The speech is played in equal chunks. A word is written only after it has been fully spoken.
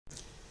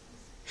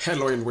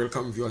Hello and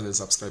welcome viewers and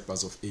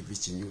subscribers of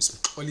AVG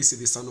News. Olisi,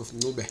 the son of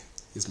Nobe,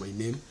 is my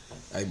name.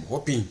 I'm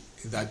hoping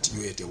that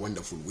you had a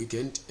wonderful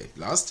weekend at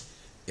last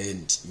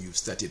and you've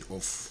started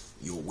off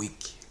your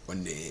week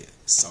on a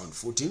sound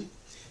footing.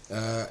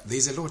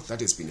 There's a lot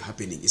that has been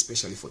happening,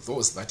 especially for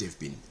those that have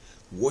been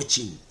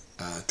watching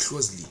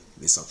closely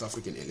the South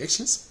African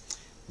elections,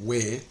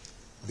 where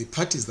the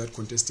parties that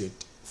contested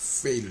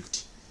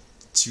failed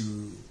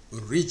to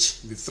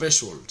reach the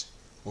threshold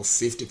of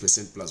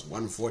 50% plus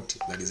one vote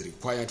that is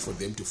required for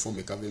them to form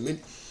a government.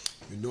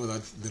 You know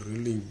that the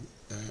ruling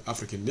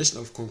African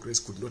National Congress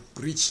could not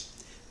breach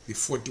the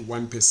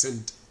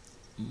 41%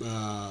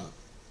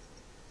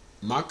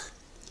 mark,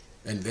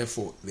 and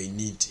therefore they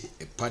need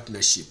a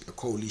partnership, a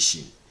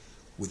coalition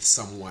with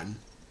someone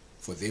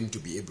for them to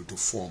be able to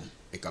form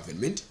a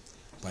government.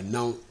 But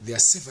now there are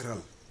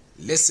several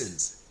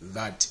lessons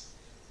that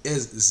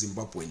as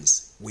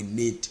Zimbabweans we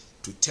need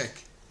to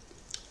take.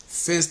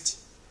 First,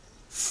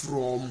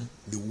 from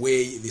the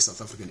way the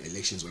South African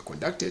elections were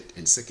conducted,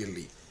 and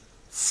secondly,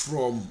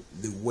 from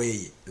the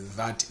way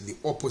that the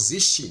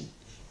opposition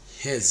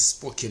has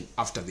spoken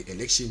after the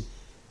election,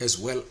 as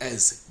well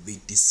as the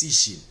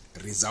decision,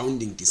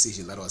 resounding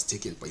decision that was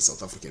taken by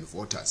South African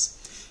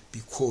voters.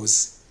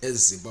 Because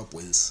as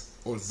Zimbabweans,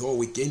 although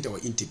we gained our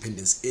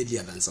independence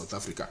earlier than South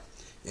Africa,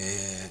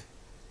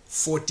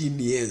 14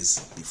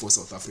 years before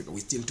South Africa, we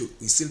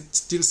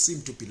still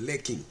seem to be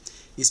lacking,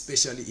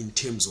 especially in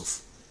terms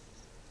of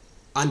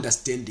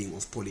understanding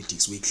of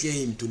politics. We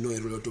claim to know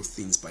a lot of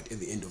things, but at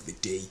the end of the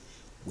day,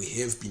 we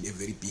have been a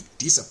very big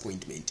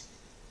disappointment,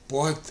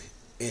 both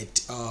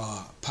at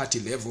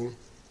party level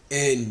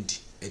and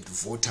at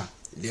voter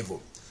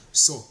level.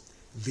 So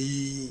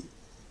the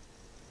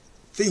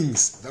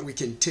things that we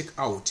can take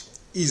out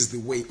is the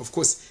way, of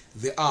course,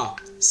 there are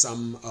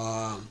some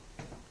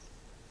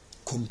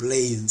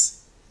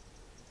complaints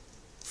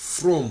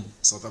from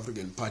South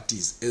African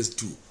parties as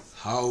to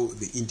how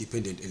the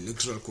Independent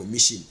Electoral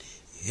Commission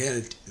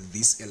held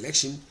this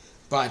election,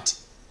 but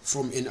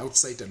from an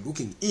outsider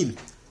looking in,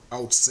 I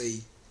would say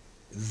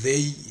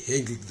they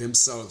handled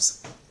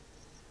themselves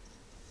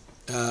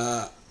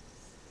by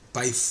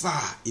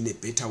far in a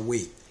better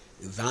way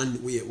than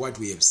what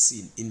we have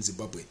seen in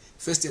Zimbabwe.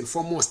 First and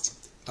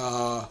foremost,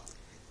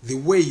 the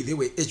way they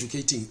were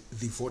educating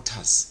the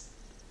voters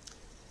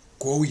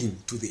going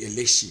to the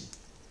election,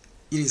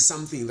 it is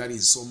something that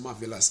is so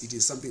marvelous. It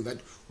is something that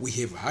we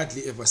have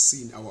hardly ever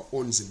seen our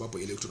own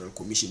Zimbabwe Electoral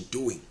Commission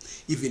doing.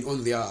 Even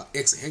on their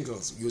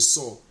X-handles, you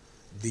saw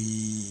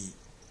the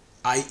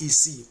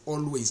IEC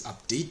always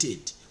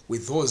updated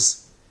with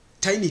those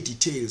tiny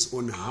details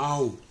on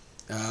how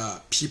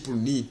people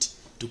need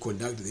to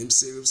conduct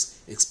themselves,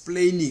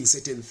 explaining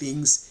certain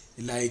things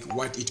like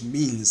what it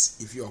means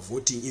if you are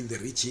voting in the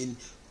region,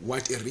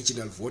 what a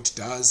regional vote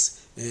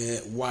does,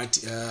 what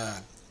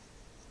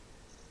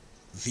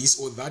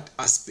this or that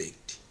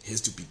aspect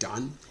has to be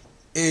done,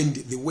 and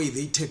the way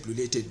they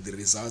tabulated the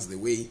results, the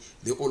way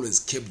they always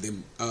kept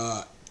them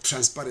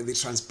transparent. The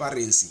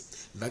transparency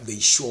that they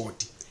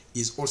showed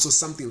is also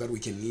something that we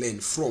can learn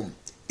from.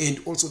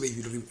 And also they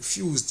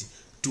refused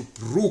to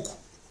brook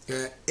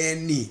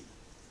any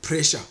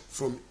pressure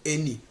from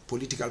any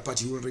political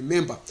party. You will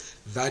remember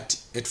that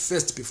at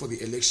first, before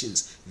the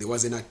elections, there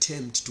was an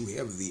attempt to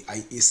have the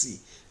IEC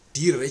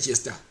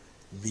deregister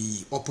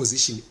the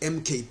opposition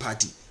MK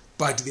party,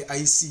 but the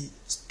IEC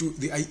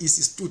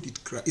stood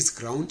its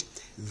ground.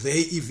 They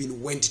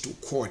even went to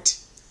court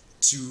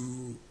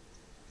to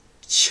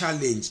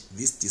challenge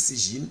this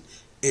decision,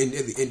 and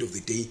at the end of the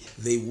day,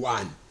 they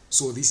won.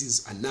 So this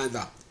is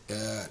another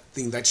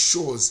thing that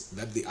shows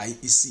that the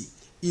IEC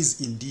is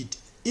indeed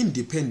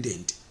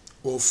independent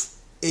of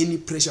any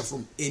pressure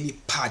from any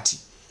party.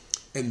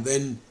 And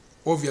then,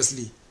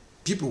 obviously,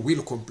 people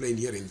will complain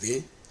here and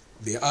there.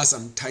 There are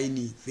some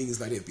tiny things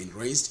that have been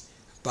raised,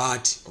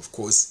 but of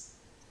course,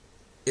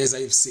 as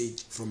I've said,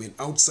 from an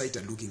outsider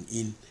looking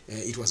in,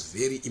 it was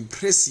very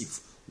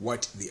impressive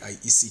what the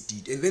IEC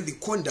did. And then the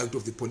conduct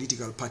of the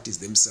political parties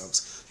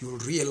themselves, you'll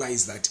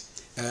realize that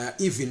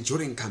even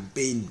during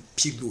campaign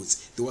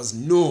periods, there was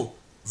no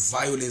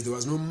violence, there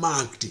was no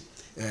marked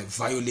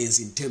violence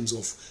in terms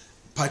of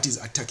parties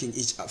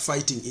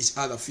fighting each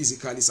other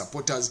physically,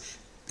 supporters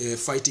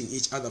fighting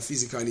each other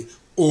physically,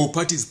 or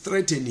parties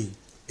threatening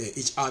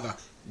each other.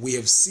 We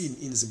have seen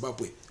in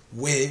Zimbabwe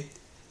where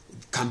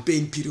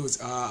campaign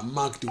periods are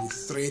marked with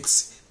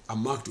threats, are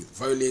marked with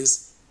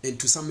violence, and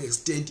to some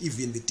extent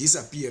even the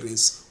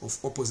disappearance of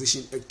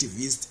opposition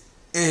activists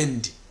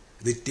and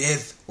the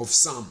death of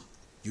some.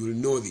 You will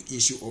know the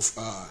issue of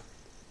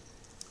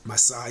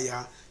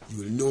Messiah. You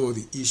will know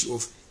the issue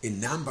of a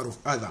number of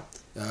other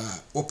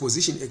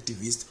opposition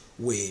activists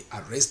were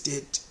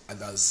arrested,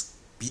 others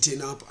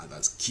beaten up,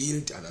 others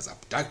killed, others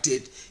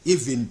abducted.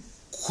 Even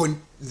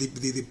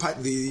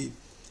the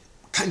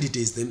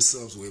candidates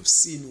themselves, we have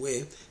seen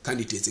where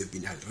candidates have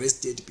been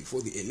arrested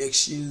before the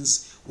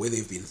elections, where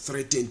they've been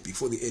threatened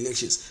before the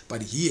elections.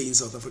 But here in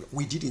South Africa,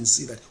 we didn't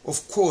see that.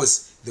 Of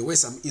course, there were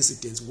some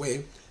incidents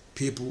where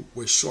people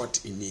were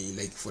shot in,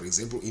 like for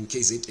example, in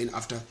KZN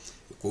after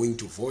going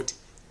to vote.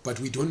 But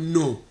we don't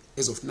know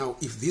as of now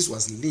if this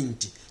was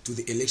linked to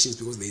the elections,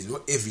 because there is no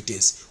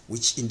evidence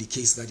which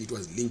indicates that it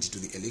was linked to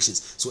the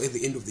elections. So at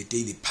the end of the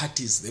day, the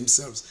parties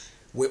themselves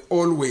were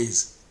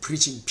always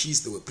preaching peace,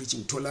 they were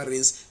preaching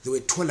tolerance, they were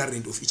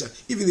tolerant of each other.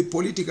 Even the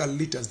political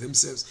leaders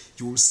themselves,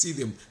 you will see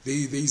them. There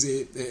is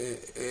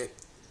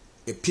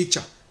a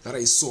picture that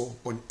I saw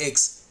on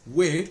X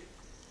where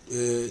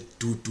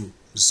Dudu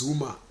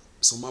Zuma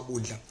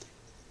Somabundla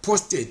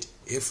posted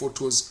her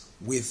photos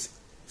with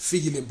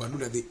Fikile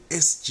Mbalula, the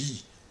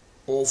SG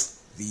of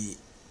the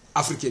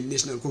African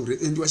National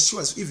Congress, and she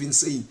was even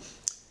saying,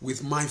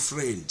 with my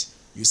friend.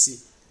 You see,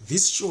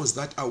 this shows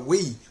that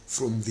away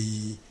from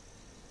the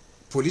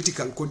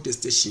political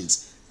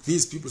contestations,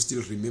 these people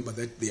still remember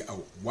that they are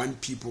one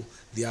people,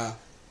 they are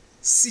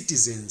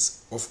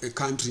citizens of a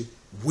country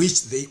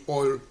which they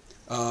all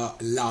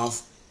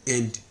love,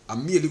 and are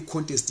merely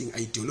contesting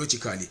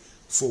ideologically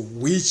for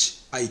which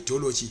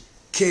ideology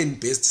can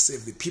best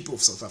serve the people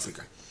of South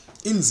Africa.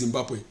 In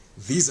Zimbabwe,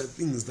 these are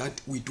things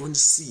that we don't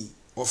see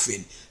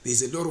often.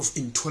 There's a lot of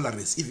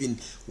intolerance. Even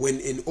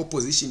when an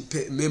opposition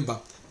member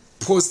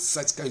posts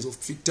such kinds of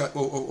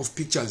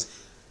pictures,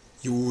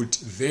 you would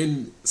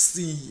then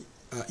see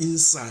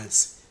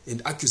insults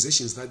and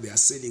accusations that they are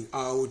selling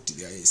out,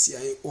 they are a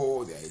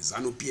CIO, they are a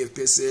ZANU-PF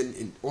person,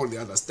 and all the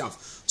other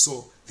stuff.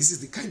 So this is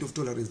the kind of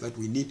tolerance that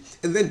we need.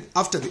 And then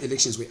after the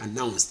elections were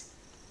announced,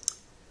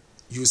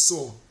 you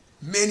saw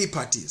many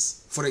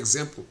parties. For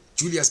example,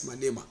 Julius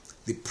Malema,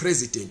 the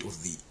president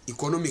of the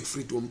Economic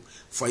Freedom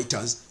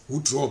Fighters,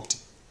 who dropped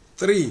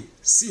 3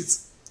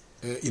 seats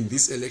in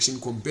this election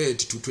compared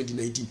to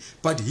 2019.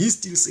 But he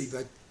still said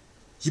that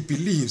he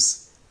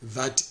believes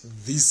that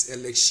this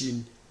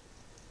election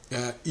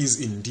is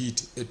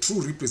indeed a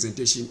true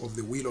representation of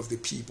the will of the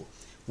people.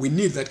 We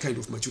need that kind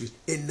of maturity.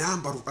 A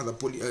number of other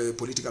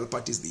political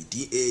parties, the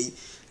DA,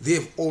 they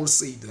have all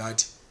said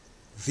that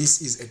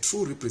this is a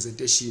true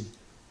representation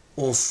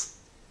of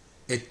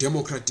a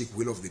democratic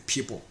will of the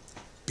people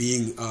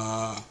being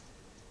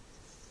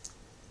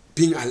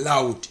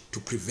allowed to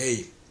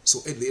prevail. So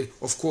at the end,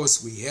 of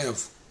course, we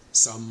have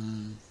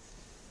some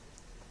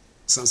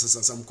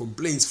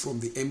complaints from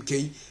the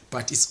MK,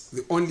 but it's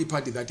the only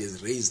party that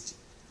has raised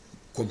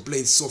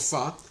complaints so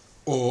far,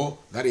 or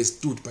that has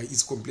stood by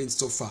its complaints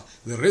so far.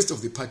 The rest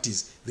of the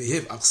parties, they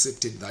have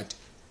accepted that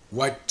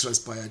what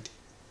transpired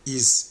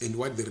is, and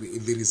what the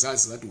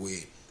results that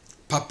were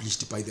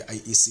published by the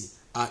IEC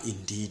are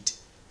indeed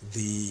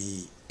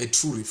a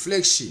true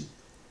reflection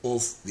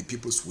of the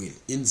people's will.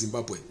 In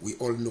Zimbabwe, we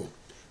all know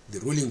the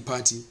ruling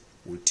party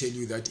will tell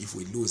you that if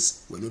we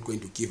lose, we're not going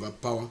to give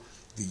up power.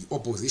 The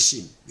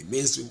opposition, the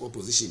mainstream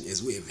opposition,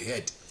 as we have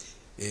heard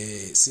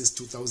since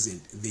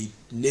 2000, they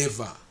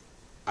never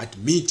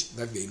admit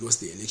that they lost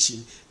the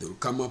election. They will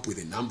come up with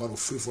a number of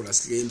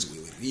frivolous claims, we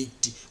were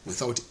rigged,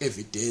 without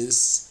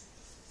evidence.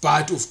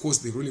 But of course,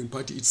 the ruling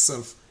party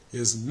itself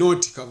has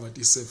not covered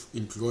itself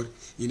in glory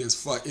in as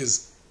far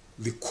as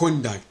the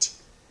conduct,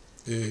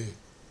 an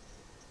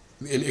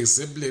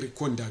exemplary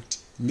conduct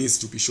needs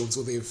to be shown.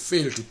 So they have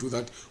failed to do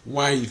that,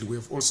 while we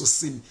have also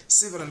seen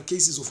several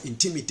cases of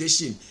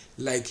intimidation,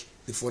 like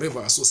the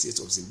Forever Associates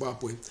of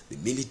Zimbabwe, the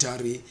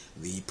military,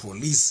 the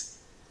police,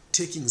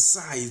 taking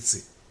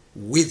sides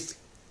with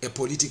a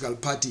political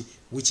party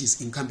which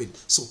is incumbent.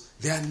 So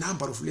there are a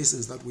number of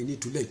lessons that we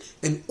need to learn.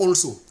 And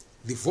also,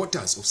 the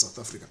voters of South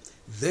Africa,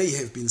 they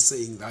have been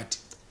saying that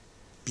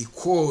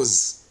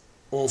because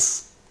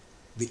of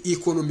the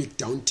economic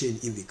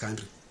downturn in the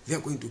country, they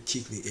are going to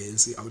kick the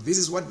ANC out. This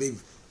is what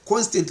they've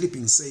constantly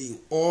been saying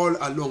all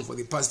along for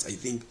the past, I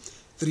think,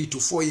 3 to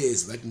 4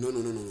 years, that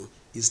no,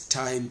 it's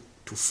time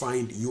to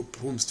find new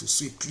brooms to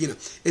sweep cleaner.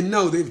 And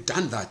now they've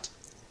done that.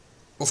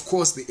 Of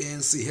course, the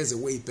ANC has a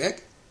way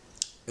back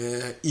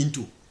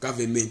into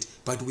government,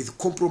 but with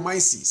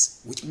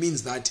compromises, which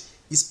means that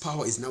its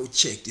power is now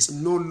checked. It's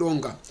no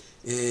longer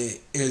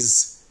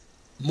as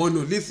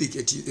monolithic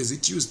as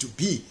it used to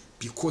be,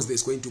 because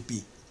there's going to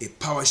be a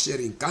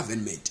power-sharing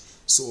government.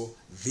 So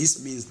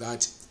this means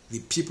that the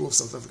people of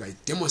South Africa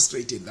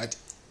demonstrated that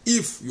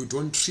if you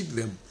don't treat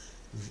them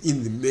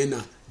in the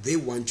manner they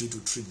want you to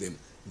treat them,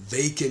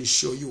 they can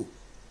show you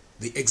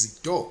the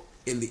exit door.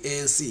 And the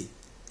ANC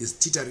is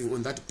teetering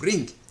on that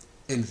brink.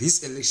 And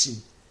this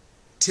election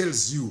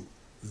tells you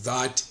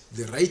that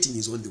the writing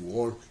is on the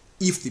wall.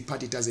 If the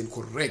party doesn't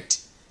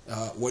correct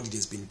what it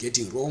has been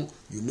getting wrong,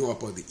 you know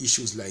about the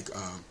issues like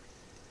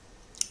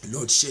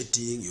load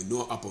shedding, you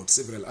know about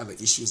several other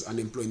issues,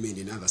 unemployment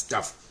and other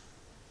stuff.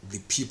 The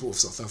people of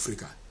South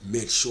Africa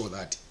made sure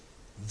that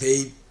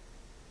they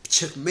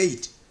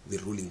checkmate the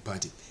ruling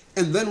party.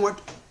 And then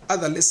what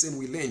other lesson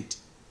we learned,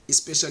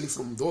 especially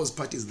from those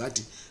parties that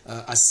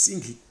are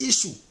single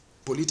issue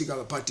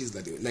political parties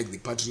that like the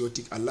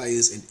Patriotic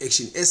Alliance and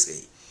Action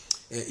SA,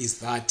 is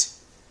that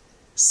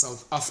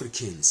South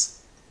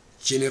Africans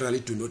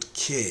generally do not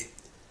care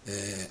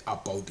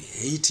about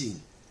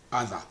hating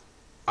other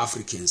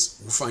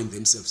Africans who find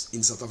themselves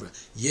in South Africa.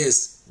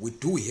 Yes, we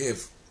do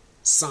have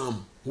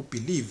some who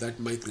believe that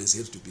migrants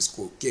have to be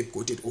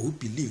scapegoated, or who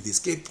believe the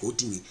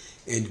scapegoating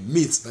and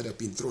myths that have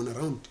been thrown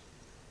around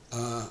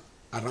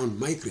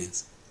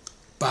migrants.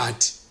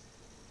 But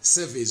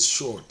surveys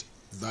showed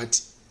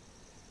that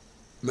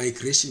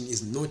migration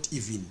is not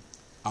even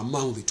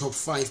among the top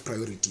 5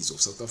 priorities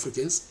of South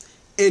Africans.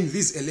 And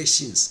these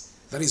elections,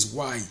 that is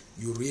why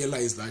you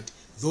realize that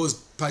those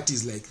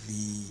parties like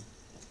the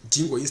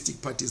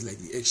jingoistic parties like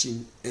the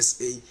Action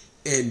SA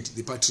and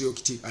the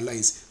Patriotic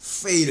Alliance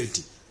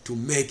failed to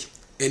make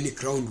any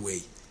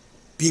groundway,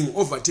 being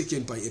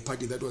overtaken by a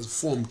party that was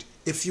formed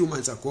a few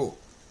months ago,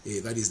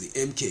 that is the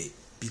MK,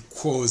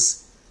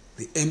 because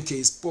the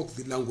MK spoke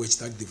the language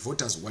that the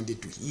voters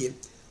wanted to hear,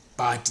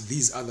 but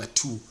these other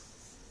two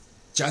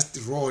just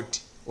rode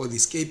on the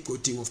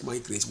scapegoating of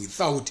migrants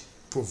without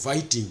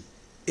providing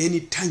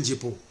any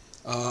tangible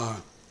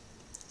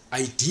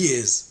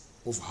ideas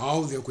of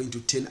how they are going to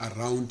turn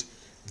around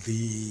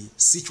the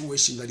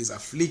situation that is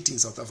afflicting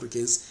South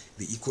Africans,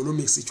 the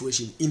economic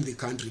situation in the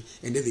country.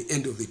 And at the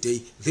end of the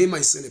day, they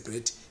might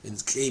celebrate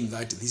and claim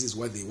that this is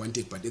what they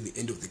wanted, but at the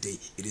end of the day,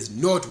 it is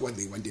not what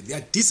they wanted. They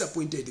are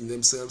disappointed in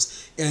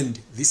themselves, and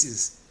this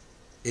is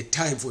a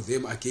time for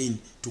them again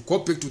to go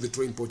back to the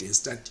drawing board and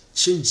start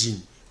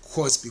changing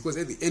course, because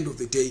at the end of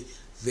the day,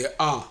 they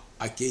are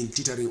again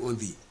teetering on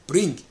the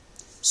brink.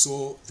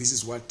 So this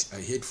is what I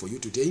had for you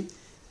today.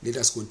 Let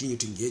us continue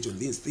to engage on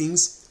these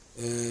things.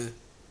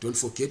 Don't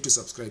forget to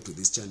subscribe to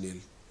this channel,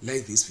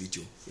 like this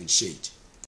video, and share it.